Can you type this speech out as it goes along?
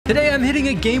Today I'm hitting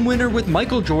a game winner with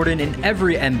Michael Jordan in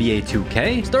every NBA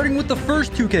 2K, starting with the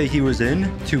first 2K he was in,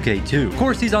 2K2. Of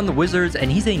course, he's on the Wizards,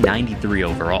 and he's a 93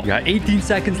 overall. We got 18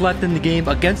 seconds left in the game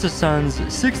against the Suns,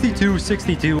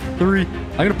 62-62, 3.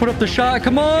 I'm gonna put up the shot,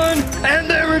 come on! And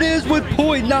there it is with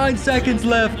 0.9 seconds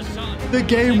left. The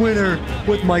game winner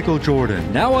with Michael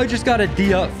Jordan. Now I just gotta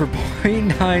D up for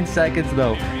 0.9 seconds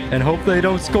though, and hope they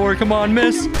don't score. Come on,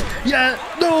 miss. Yeah,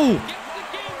 no!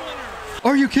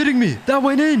 Are you kidding me? That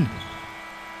went in.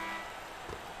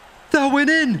 That went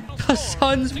in. The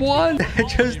Suns won. It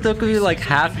just took me like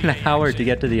half an hour to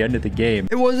get to the end of the game.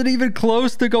 It wasn't even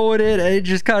close to going in. It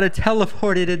just kind of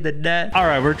teleported in the net. All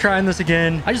right, we're trying this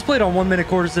again. I just played on 1 minute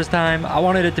quarters this time. I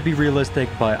wanted it to be realistic,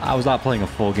 but I was not playing a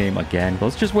full game again.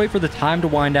 Let's just wait for the time to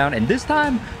wind down. And this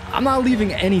time, I'm not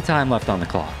leaving any time left on the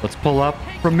clock. Let's pull up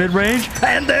from mid-range.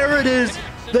 And there it is.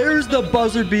 There's the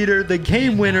buzzer beater, the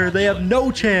game winner. They have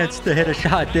no chance to hit a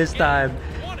shot this time.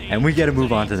 And we get to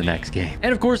move on to the next game.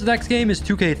 And of course, the next game is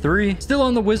 2K3. Still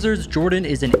on the Wizards, Jordan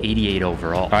is an 88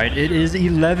 overall. All right, it is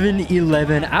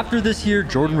 11-11. After this year,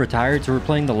 Jordan retired, so we're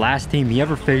playing the last team he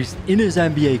ever faced in his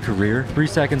NBA career. 3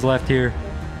 seconds left here.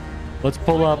 Let's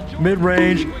pull up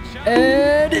mid-range.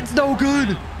 And it's no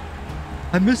good.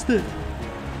 I missed it.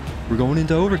 We're going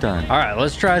into overtime. All right,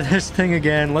 let's try this thing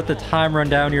again. Let the time run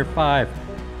down here. 5,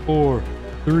 4,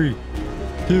 3,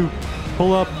 2.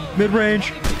 Pull up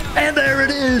mid-range. And there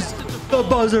it is, the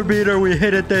buzzer beater. We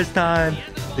hit it this time.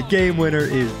 The game winner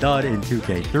is done in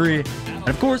 2K3. And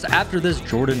of course, after this,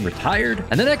 Jordan retired.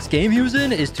 And the next game he was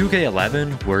in is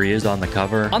 2K11, where he is on the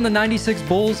cover. On the 96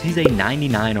 Bulls, he's a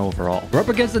 99 overall. We're up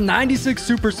against the 96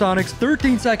 Supersonics.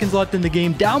 13 seconds left in the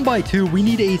game, down by 2. We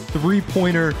need a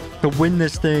 3-pointer to win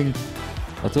this thing.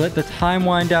 Let's let the time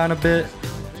wind down a bit.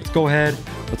 Let's go ahead.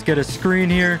 Let's get a screen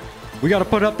here. We got to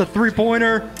put up the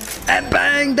 3-pointer. And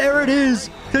bang, there it is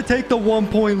to take the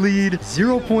 1-point lead.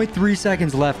 0.3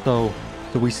 seconds left though,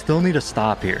 so we still need to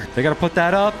stop here. They got to put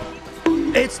that up.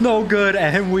 It's no good,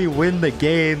 and we win the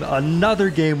game. Another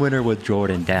game winner with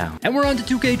Jordan down. And we're on to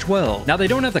 2K12. Now, they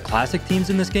don't have the classic teams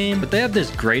in this game, but they have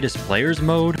this greatest players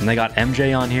mode, and they got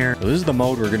MJ on here. So this is the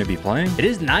mode we're going to be playing. It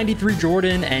is 93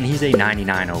 Jordan, and he's a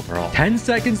 99 overall. 10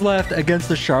 seconds left against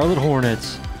the Charlotte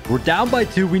Hornets. We're down by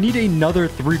 2. We need another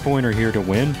 3-pointer here to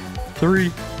win.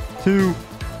 3, 2.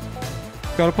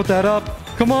 Gotta put that up.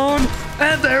 Come on.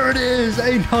 And there it is.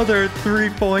 Another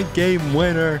 3-point game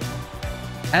winner.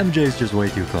 MJ's just way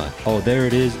too clutch. Oh, there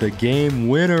it is. The game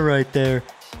winner right there.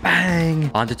 Bang.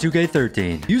 On to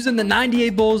 2K13. Using the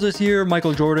 98 Bulls this year,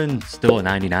 Michael Jordan still at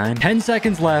 99. 10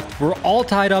 seconds left. We're all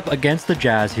tied up against the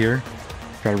Jazz here.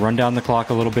 Try to run down the clock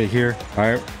a little bit here. All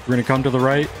right. We're going to come to the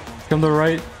right. Come to the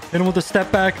right. Hit him with a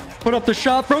step back. Put up the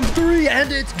shot from 3.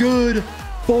 And it's good.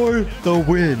 For the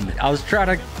win. I was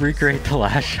trying to recreate the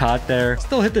last shot there.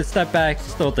 Still hit the step back,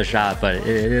 still hit the shot, but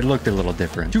it looked a little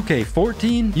different.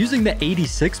 2K14, using the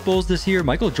 86 Bulls this year,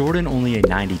 Michael Jordan only a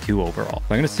 92 overall.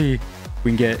 So I'm gonna see if we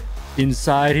can get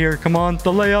inside here. Come on,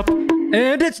 the layup.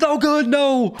 And it's no good,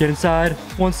 no. Get inside,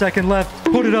 1 second left,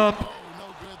 put it up.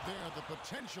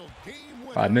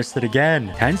 I missed it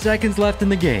again. 10 seconds left in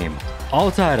the game, all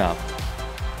tied up.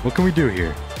 What can we do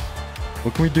here?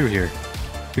 What can we do here?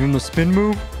 Give him the spin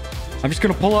move. I'm just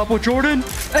going to pull up with Jordan.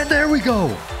 And there we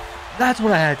go. That's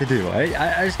what I had to do.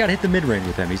 I just got to hit the mid-range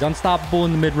with him. He's unstoppable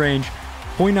in the mid-range.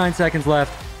 0.9 seconds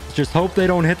left. Let's just hope they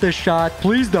don't hit this shot.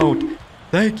 Please don't.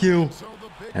 Thank you.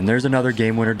 And there's another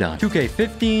game winner done.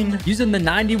 2K15. Using the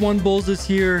 91 Bulls this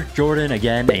year. Jordan,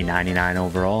 again, a 99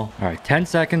 overall. All right, 10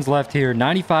 seconds left here.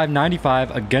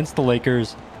 95-95 against the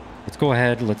Lakers. Let's go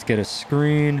ahead. Let's get a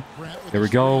screen. There we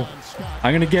go.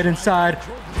 I'm going to get inside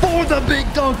for the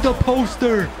big dunk, the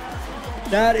poster.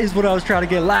 That is what I was trying to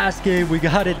get last game. We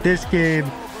got it this game.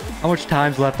 How much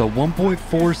time's left though?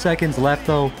 1.4 seconds left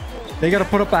though. They got to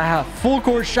put up a full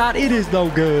court shot. It is no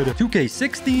good.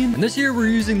 2K16. And this year we're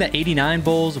using the 89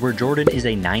 Bulls where Jordan is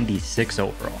a 96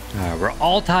 overall. All right, we're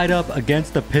all tied up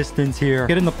against the Pistons here.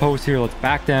 Get in the post here. Let's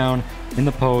back down in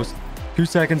the post. 2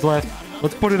 seconds left.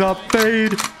 Let's put it up.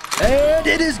 Fade. And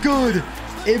it is good.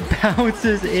 It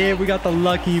bounces in. We got the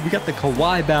lucky. We got the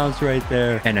Kawhi bounce right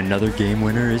there. And another game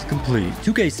winner is complete.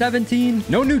 2K17.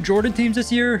 No new Jordan teams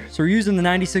this year. So we're using the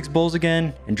 96 Bulls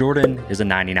again. And Jordan is a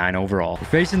 99 overall. We're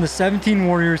facing the 17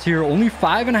 Warriors here. Only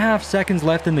 5.5 seconds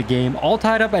left in the game. All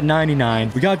tied up at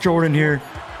 99. We got Jordan here.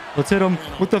 Let's hit him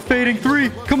with the fading 3.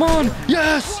 Come on.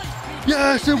 Yes.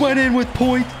 Yes. It went in with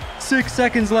 0.6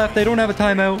 seconds left. They don't have a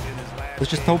timeout.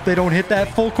 Let's just hope they don't hit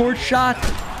that full court shot.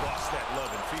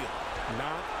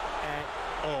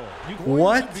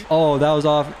 What? Oh, that was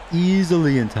off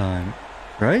easily in time.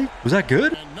 Right? Was that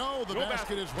good? And no, the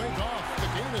basket is way off.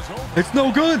 The game is It's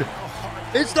no good.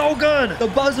 It's no good. The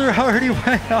buzzer already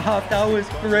went off. That was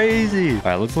crazy. All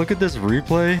right, let's look at this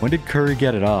replay. When did Curry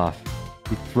get it off?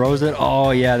 He throws it.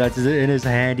 Oh, yeah, that's in his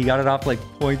hand. He got it off like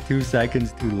 0.2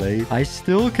 seconds too late. I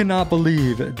still cannot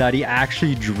believe that he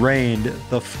actually drained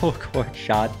the full court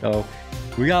shot, though.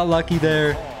 We got lucky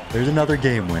there. There's another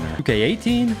game winner.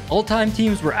 2K18. All-time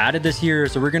teams were added this year,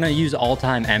 so we're going to use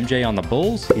all-time MJ on the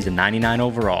Bulls. He's a 99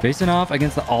 overall. Facing off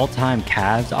against the all-time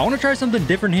Cavs. I want to try something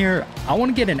different here. I want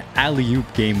to get an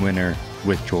alley-oop game winner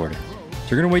with Jordan. So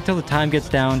we're going to wait till the time gets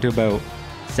down to about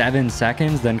 7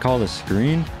 seconds, then call the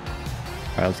screen.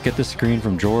 All right, let's get the screen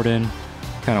from Jordan.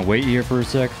 Kind of wait here for a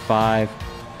sec. 5,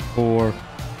 4.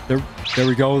 There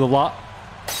we go. The lot.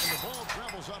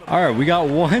 All right, we got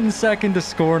 1 second to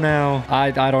score now.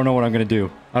 I don't know what I'm going to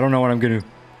do. I don't know what I'm going to do.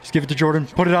 Just give it to Jordan.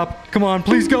 Put it up. Come on,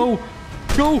 please go.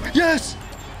 Go. Yes.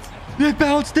 It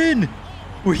bounced in.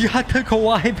 We got the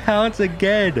Kawhi bounce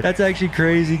again. That's actually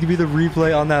crazy. Give me the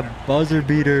replay on that buzzer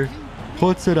beater.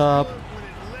 Puts it up.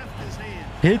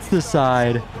 Hits the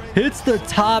side. Hits the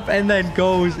top and then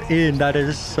goes in. That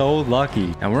is so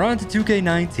lucky. And we're on to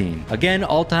 2K19. Again,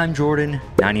 all-time Jordan,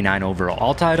 99 overall.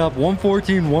 All tied up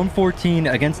 114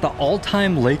 against the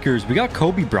all-time Lakers. We got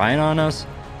Kobe Bryant on us,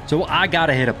 so I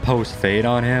gotta hit a post fade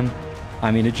on him.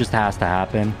 I mean, it just has to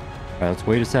happen. All right, let's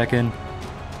wait a second.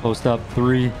 Post up.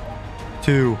 3,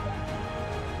 2.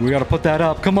 We gotta put that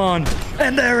up. Come on.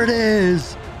 And there it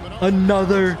is.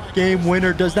 Another game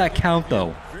winner. Does that count,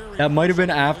 though? That might have been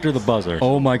after the buzzer.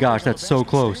 Oh my gosh, that's so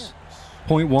close.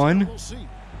 0.1.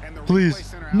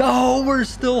 Please. No, we're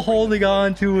still holding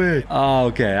on to it. Oh,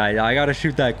 okay, I gotta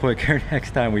shoot that quicker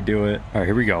next time we do it. All right,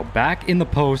 here we go. Back in the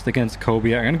post against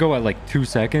Kobe. I'm gonna go at like 2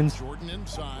 seconds.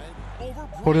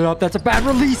 Put it up. That's a bad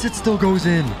release. It still goes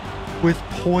in with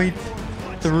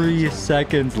 0.3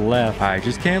 seconds left. All right,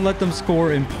 just can't let them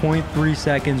score in 0.3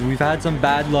 seconds. We've had some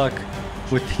bad luck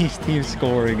with these teams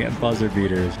scoring at buzzer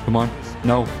beaters. Come on.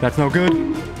 No, that's no good.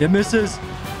 It misses.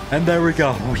 And there we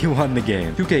go. We won the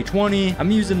game. 2K20.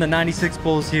 I'm using the 96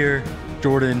 Bulls here.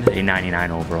 Jordan, a 99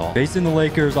 overall. Facing the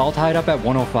Lakers, all tied up at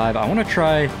 105. I want to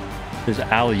try this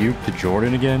alley-oop to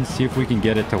Jordan again. See if we can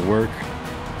get it to work.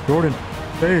 Jordan,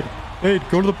 fade,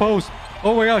 go to the post.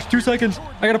 Oh my gosh, 2 seconds.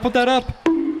 I got to put that up.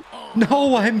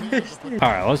 No, I missed it. All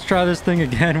right, let's try this thing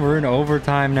again. We're in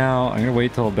overtime now. I'm going to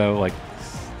wait till about like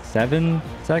 7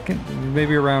 seconds,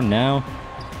 maybe around now.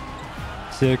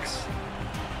 6.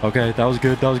 Okay, that was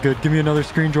good. That was good. Give me another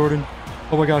screen, Jordan.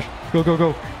 Oh my gosh. Go, go,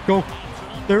 go, go.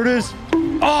 There it is.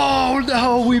 Oh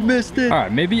no, we missed it. All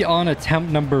right, maybe on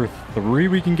attempt number 3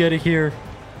 we can get it here.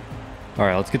 All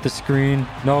right, let's get the screen.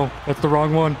 No, that's the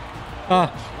wrong one.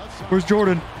 Where's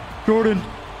Jordan? Jordan,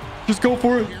 just go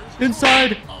for it.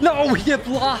 Inside. No, we get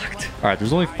blocked. All right,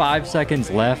 there's only 5 seconds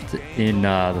left in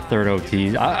the third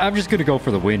OT. I'm just gonna go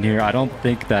for the win here. I don't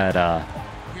think that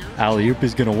alley-oop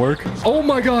is gonna work. Oh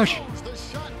my gosh.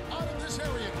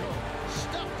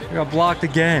 I got blocked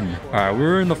again. All right,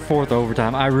 we're in the 4th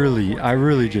overtime. I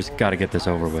really just got to get this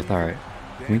over with. All right,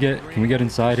 can we get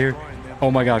inside here?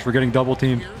 Oh my gosh, we're getting double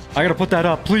teamed. I gotta put that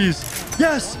up, please.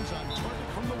 Yes,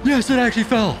 it actually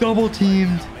fell. Double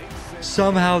teamed.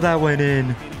 Somehow that went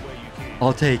in.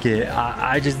 I'll take it.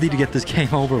 I just need to get this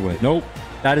game over with. Nope,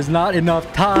 that is not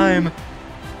enough time.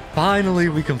 Finally,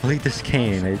 we complete this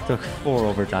game. It took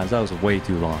 4 overtimes. That was way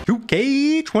too long.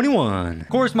 2K21. Of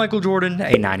course, Michael Jordan,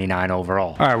 a 99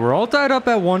 overall. All right, we're all tied up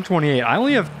at 128. I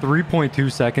only have 3.2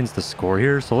 seconds to score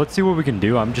here, so let's see what we can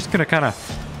do. I'm just going to kind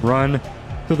of run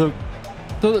to the...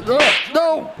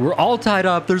 no! We're all tied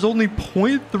up. There's only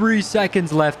 0.3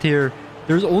 seconds left here.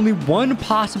 There's only one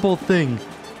possible thing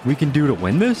we can do to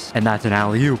win this, and that's an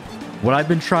alley-oop. What I've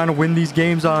been trying to win these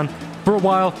games on for a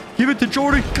while. Give it to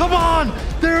Jordan. Come on.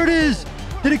 There it is.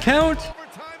 Did it count?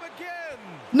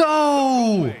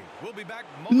 No.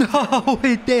 No,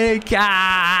 it didn't count.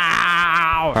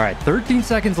 All right, 13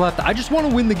 seconds left. I just want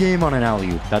to win the game on an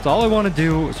alley-oop. That's all I want to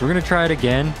do. So we're going to try it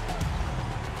again.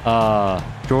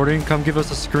 Jordan, come give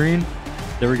us a screen.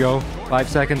 There we go. 5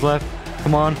 seconds left.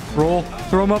 Come on, roll.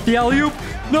 Throw him up the alley-oop.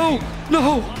 No.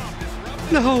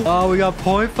 Oh, we got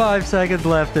 0.5 seconds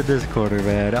left in this quarter,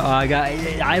 man.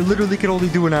 I literally can only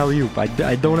do an alley-oop.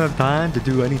 I don't have time to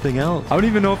do anything else. I don't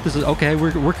even know if this is... Okay,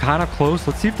 we're kind of close.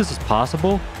 Let's see if this is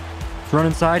possible. Let's run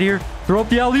inside here. Throw up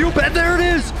the alley-oop, and there it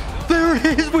is. There it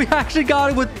is. We actually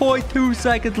got it with 0.2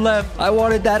 seconds left. I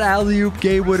wanted that alley-oop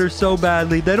game winner so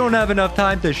badly. They don't have enough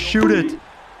time to shoot it.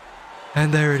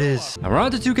 And there it is. And we're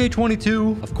on to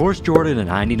 2K22. Of course, Jordan, a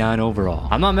 99 overall.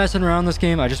 I'm not messing around this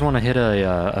game. I just want to hit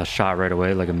a shot right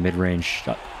away, like a mid-range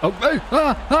shot. Oh, hey,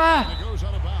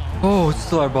 Oh, it's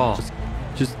still our ball.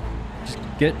 Just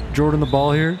Get Jordan the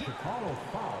ball here.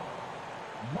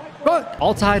 But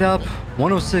all tied up.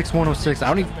 106, 106. I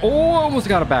don't even... Oh, almost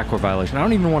got a backcourt violation. I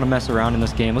don't even want to mess around in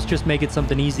this game. Let's just make it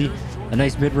something easy. A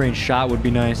nice mid-range shot would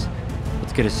be nice.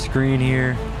 Let's get a screen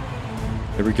here.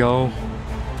 There we go.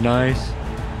 Nice.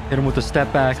 Hit him with a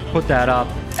step back. Put that up.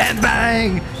 And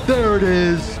bang! There it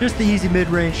is. Just the easy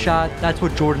mid-range shot. That's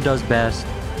what Jordan does best.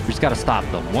 We just got to stop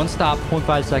them. One stop,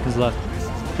 0.5 seconds left.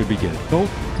 Should be good.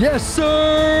 Oh, yes,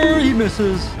 sir! He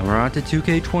misses. And we're on to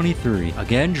 2K23.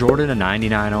 Again, Jordan a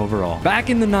 99 overall. Back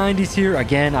in the 90s here.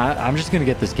 Again, I'm just going to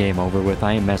get this game over with.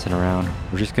 I ain't messing around.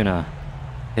 We're just going to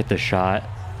hit the shot.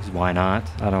 Because why not?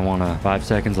 I don't want to. 5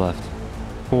 seconds left.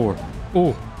 4.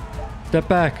 Oh, step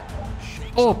back.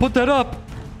 Oh, put that up.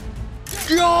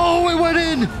 Oh, it went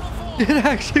in. It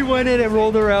actually went in. It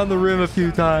rolled around the rim a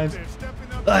few times.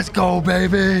 Let's go,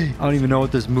 baby. I don't even know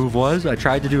what this move was. I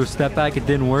tried to do a step back. It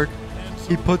didn't work.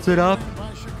 He puts it up.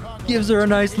 Gives her a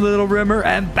nice little rimmer.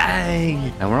 And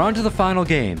bang. And we're on to the final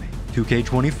game.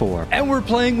 2K24. And we're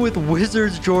playing with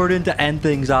Wizards Jordan to end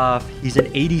things off. He's an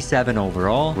 87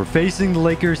 overall. We're facing the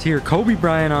Lakers here. Kobe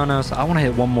Bryant on us. I want to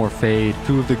hit one more fade.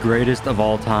 Two of the greatest of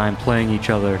all time playing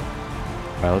each other.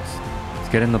 All right, let's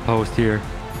get in the post here.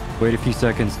 Wait a few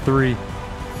seconds. 3,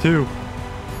 2.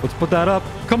 Let's put that up.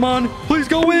 Come on. Please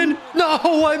go in.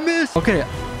 No, I missed. Okay.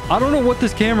 I don't know what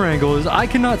this camera angle is. I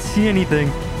cannot see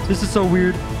anything. This is so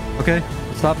weird. Okay.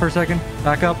 Let's stop for a second.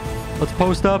 Back up. Let's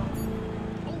post up.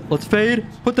 Let's fade.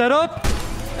 Put that up.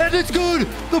 And it's good.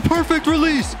 The perfect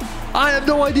release. I have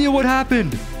no idea what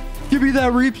happened. Give me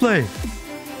that replay.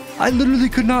 I literally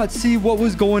could not see what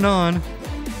was going on.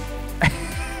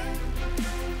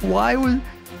 Why was...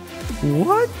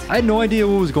 What? I had no idea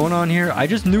what was going on here. I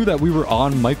just knew that we were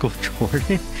on Michael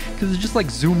Jordan because it's just like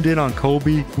zoomed in on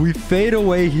Kobe. We fade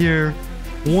away here.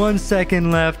 1 second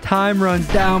left. Time runs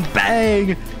down.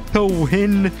 Bang! To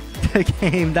win the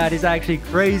game. That is actually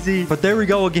crazy. But there we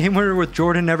go. A game winner with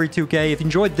Jordan every 2K. If you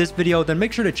enjoyed this video, then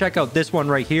make sure to check out this one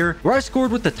right here where I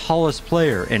scored with the tallest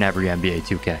player in every NBA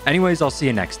 2K. Anyways, I'll see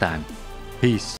you next time. Peace.